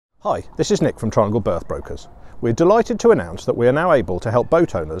Hi, this is Nick from Berth Brokers. We're delighted to announce that we are now able to help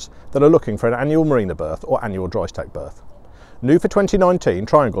boat owners that are looking for an annual marina berth or annual dry stack berth. New for 2019,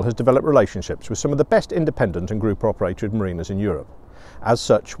 Triangle has developed relationships with some of the best independent and group operated marinas in Europe. As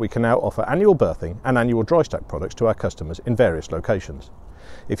such, we can now offer annual berthing and annual dry stack products to our customers in various locations.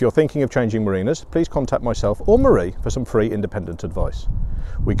 If you're thinking of changing marinas, please contact myself or Marie for some free independent advice.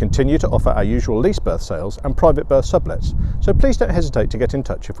 We continue to offer our usual lease berth sales and private berth sublets, so please don't hesitate to get in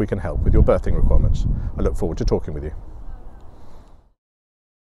touch if we can help with your berthing requirements. I look forward to talking with you.